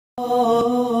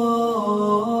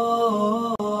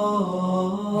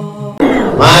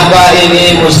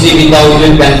ini mesti kita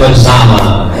wujudkan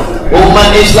bersama.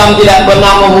 Umat Islam tidak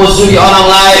pernah memusuhi orang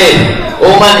lain.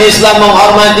 Umat Islam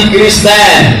menghormati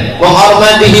Kristen,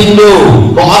 menghormati Hindu,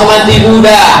 menghormati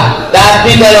Buddha.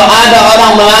 Tapi kalau ada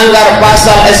orang melanggar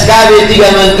pasal SKB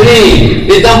 3 Menteri,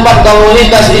 di tempat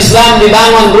komunitas Islam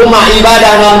dibangun rumah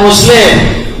ibadah non-muslim,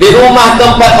 di rumah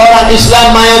tempat orang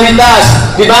Islam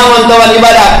mayoritas dibangun tempat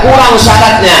ibadah, kurang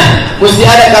syaratnya, mesti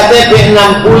ada KTP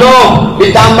 60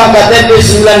 ditambah KTP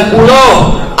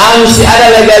 90, mesti ada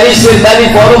legalisir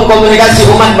tadi forum komunikasi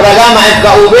umat beragama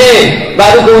FKUB,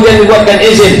 baru kemudian dibuatkan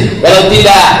izin. Kalau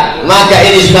tidak, maka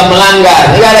ini sudah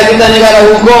melanggar. Negara kita negara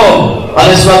hukum.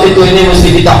 Oleh sebab itu ini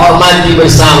mesti kita hormati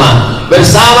bersama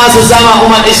sesama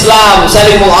umat Islam,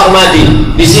 saling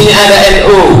menghormati. Di sini ada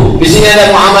NU, di sini ada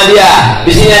Muhammadiyah,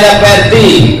 di sini ada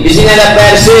Seperti, di sini ada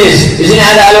Persis, di sini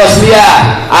ada Al-Wasliyah,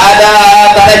 ada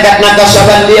tarekat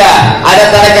Naqsyabandiyah, ada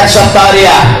tarekat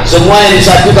Syattariyah. Semuanya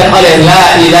disatukan oleh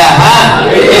la ilaha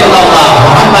illallah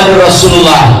Muhammadur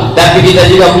Rasulullah. Tapi kita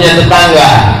juga punya tetangga,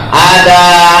 ada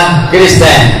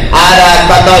Kristen, ada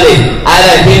Katolik,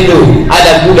 ada Hindu,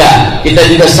 ada Buddha. Kita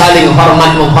juga saling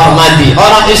hormat menghormati.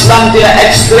 Orang Islam tidak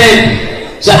ekstrem.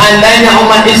 Seandainya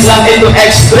umat Islam itu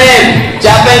ekstrem,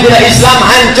 siapa yang tidak Islam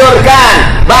hancurkan,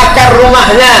 bakar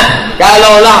rumahnya.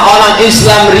 Kalaulah orang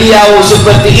Islam riau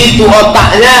seperti itu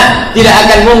otaknya, tidak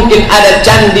akan mungkin ada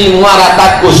Candi Muara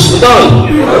Takus.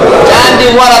 Betul? Candi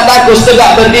Muara Takus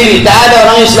tegak berdiri, tak ada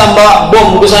orang Islam bawa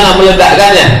bom ke sana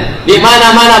meledakkannya. Di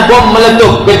mana-mana bom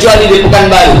meletup, kecuali di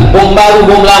Pekanbaru. Bom baru,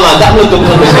 bom lama, tak meletup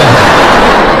sampai sekarang.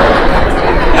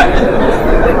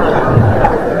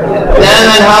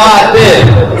 Jangan khawatir.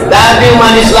 Tapi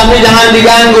umat Islam ini jangan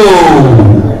diganggu.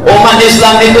 Umat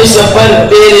Islam itu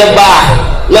seperti lebah.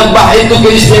 Lebah itu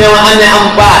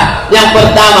keistimewaannya 4. Yang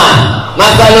pertama,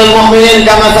 mathalul mu'minin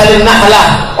kamathalin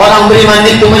nahlah. Orang beriman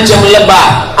itu macam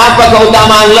lebah. Apa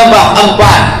keutamaan lebah?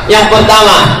 4. Yang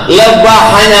pertama, lebah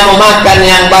hanya memakan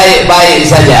yang baik-baik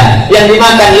saja. Yang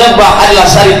dimakan lebah adalah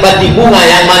saripati bunga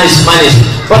yang manis-manis.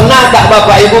 Pernah tak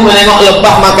Bapak Ibu menengok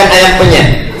lebah makan ayam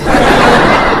penyet?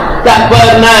 Tak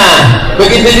pernah.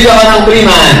 Begitu juga orang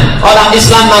beriman. Orang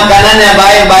Islam makanannya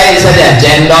baik-baik saja.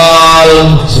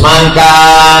 Cendol, semangka.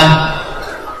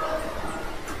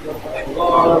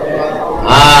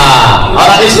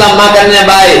 Orang Islam makannya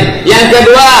baik. Yang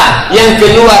kedua, yang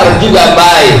keluar juga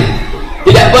baik.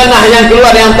 Tidak pernah yang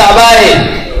keluar yang tak baik.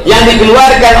 Yang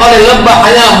dikeluarkan oleh lebah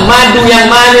hanyalah madu yang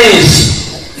manis.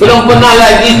 Belum pernah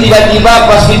lagi tiba-tiba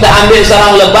pas kita ambil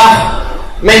sarang lebah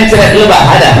mencret lebah,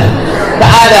 ada?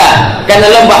 Tak ada,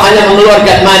 karena lebah hanya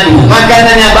mengeluarkan madu.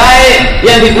 Makanannya baik,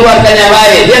 yang dikeluarkannya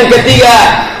baik. Yang ketiga,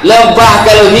 lebah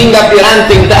kalau hinggap di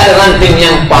ranting, tak ada ranting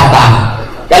yang patah.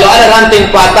 Kalau ada ranting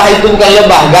patah itu bukan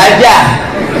lebah, gajah.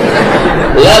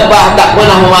 Lebah tak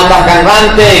pernah mematahkan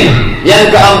ranting.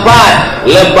 Yang keempat,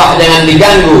 lebah jangan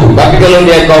diganggu. Tapi kalau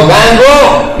dia kau ganggu,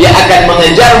 dia akan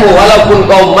mengejarmu walaupun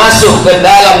kau masuk ke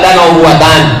dalam danau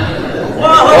buatan.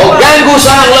 Kau ganggu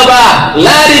sarang lebah,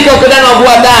 lari kau ke danau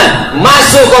buatan,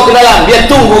 masuk kau ke dalam, dia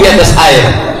tunggu di atas air.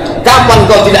 Kapan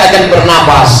kau tidak akan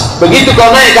bernapas? Begitu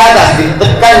kau naik ke atas,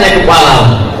 ditekannya kepala.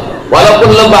 Walaupun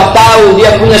lebah tahu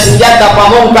dia punya senjata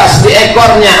pamungkas, di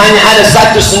ekornya hanya ada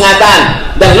 1 sengatan.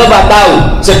 Dan lebah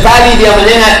tahu, sekali dia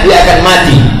menyengat, dia akan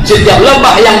mati. Setiap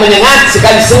lebah yang menyengat,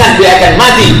 sekali sengat, dia akan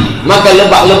mati. Maka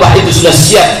lebah-lebah itu sudah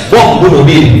siap bom bunuh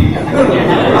diri.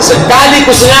 Sekali ku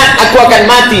sengat, aku akan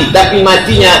mati. Tapi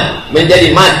matinya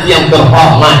menjadi mati yang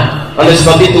terhormat. Oleh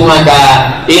sebab itu maka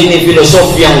ini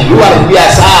filosofi yang luar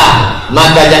biasa.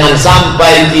 Maka jangan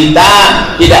sampai kita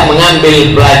tidak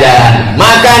mengambil pelajaran.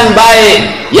 Makan baik,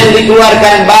 yang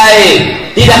dikeluarkan baik,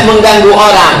 tidak mengganggu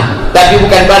orang. Tapi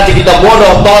bukan berarti kita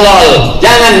bodoh, tolol.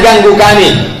 Jangan ganggu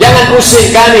kami, jangan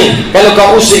usik kami. Kalau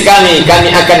kau usik kami,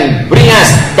 kami akan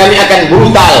beringas, kami akan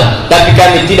brutal. Tapi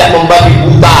kami tidak membabi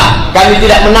buta, kami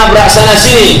tidak menabrak sana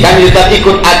sini. Kami tetap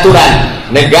ikut aturan.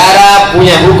 Negara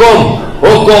punya hukum.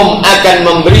 Hukum akan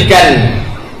memberikan.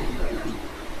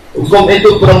 Hukum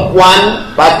itu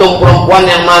perempuan, patung perempuan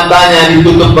yang matanya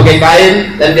ditutup pakai kain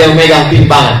dan dia memegang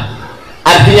timbangan.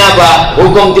 Artinya apa?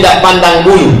 Hukum tidak pandang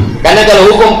bulu. Karena kalau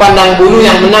hukum pandang bulu,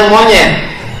 yang menang monyet.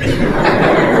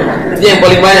 Ini yang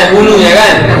paling banyak bulunya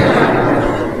kan.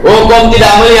 Hukum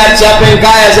tidak melihat siapa yang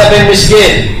kaya, siapa yang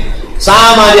miskin.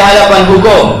 Sama di hadapan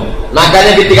hukum.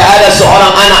 Makanya ketika ada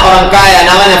seorang anak orang kaya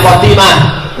namanya Fatimah,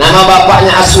 nama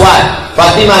bapaknya Aswad,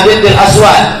 Fatimah bintil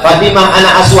Aswad, Fatimah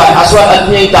anak Aswad. Aswad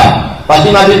artinya hitam.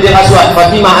 Fatimah bintil Aswad,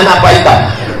 Fatimah anak apa hitam?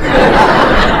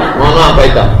 Mohon maaf, apa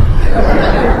hitam?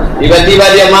 Tiba-tiba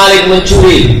dia malik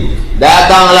mencuri.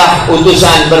 Datanglah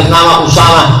utusan bernama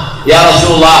Usama. "Ya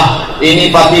Rasulullah,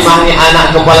 ini Fatimah ini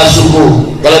anak kepala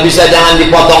suku, kalau bisa jangan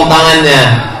dipotong tangannya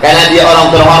karena dia orang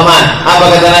terhormat." Apa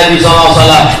kata Nabi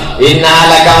SAW? "Inna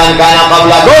halaka man kana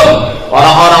qablakum."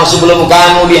 Orang-orang sebelum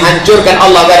kamu dihancurkan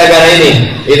Allah gara-gara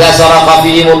ini. Idza saraqa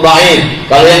fihimud dha'if.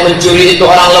 Kalau yang mencuri itu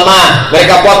orang lemah,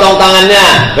 mereka potong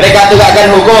tangannya, mereka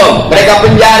tegakkan hukum, mereka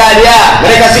penjara dia,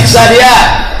 mereka siksa dia.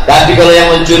 Tapi kalau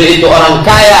yang mencuri itu orang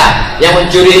kaya, yang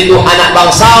mencuri itu anak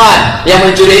bangsawan, yang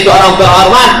mencuri itu orang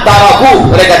terhormat,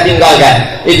 taraku, mereka tinggalkan.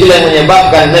 Itulah yang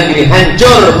menyebabkan negeri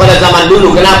hancur pada zaman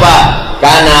dulu. Kenapa?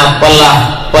 Karena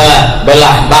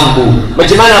belah bambu.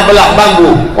 Macam mana belah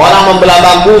bambu? Orang membelah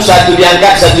bambu, satu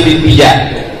diangkat, satu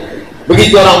dipijak.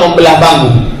 Begitu orang membelah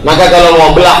bambu. Maka kalau mau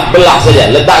belah, belah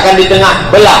saja, letakkan di tengah,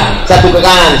 belah, satu ke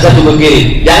kanan, satu ke kiri.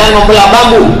 Jangan membelah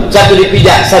bambu, satu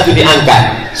dipijak, satu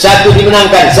diangkat, satu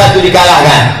dimenangkan, satu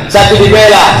dikalahkan, satu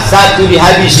dibela, satu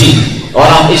dihabisi.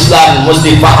 Orang Islam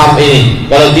mesti faham ini.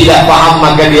 Kalau tidak faham,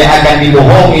 maka dia akan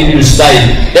dibohongi, didustai.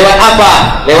 Lewat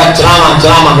apa? Lewat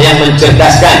ceramah-ceramah yang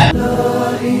mencerdaskan.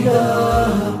 La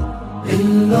ilaha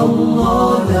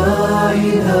illallah, la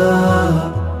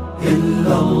ilaha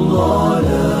illallah,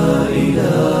 la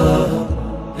ilaha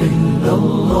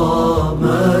illallah,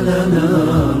 ma lana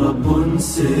rabbun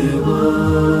siwa.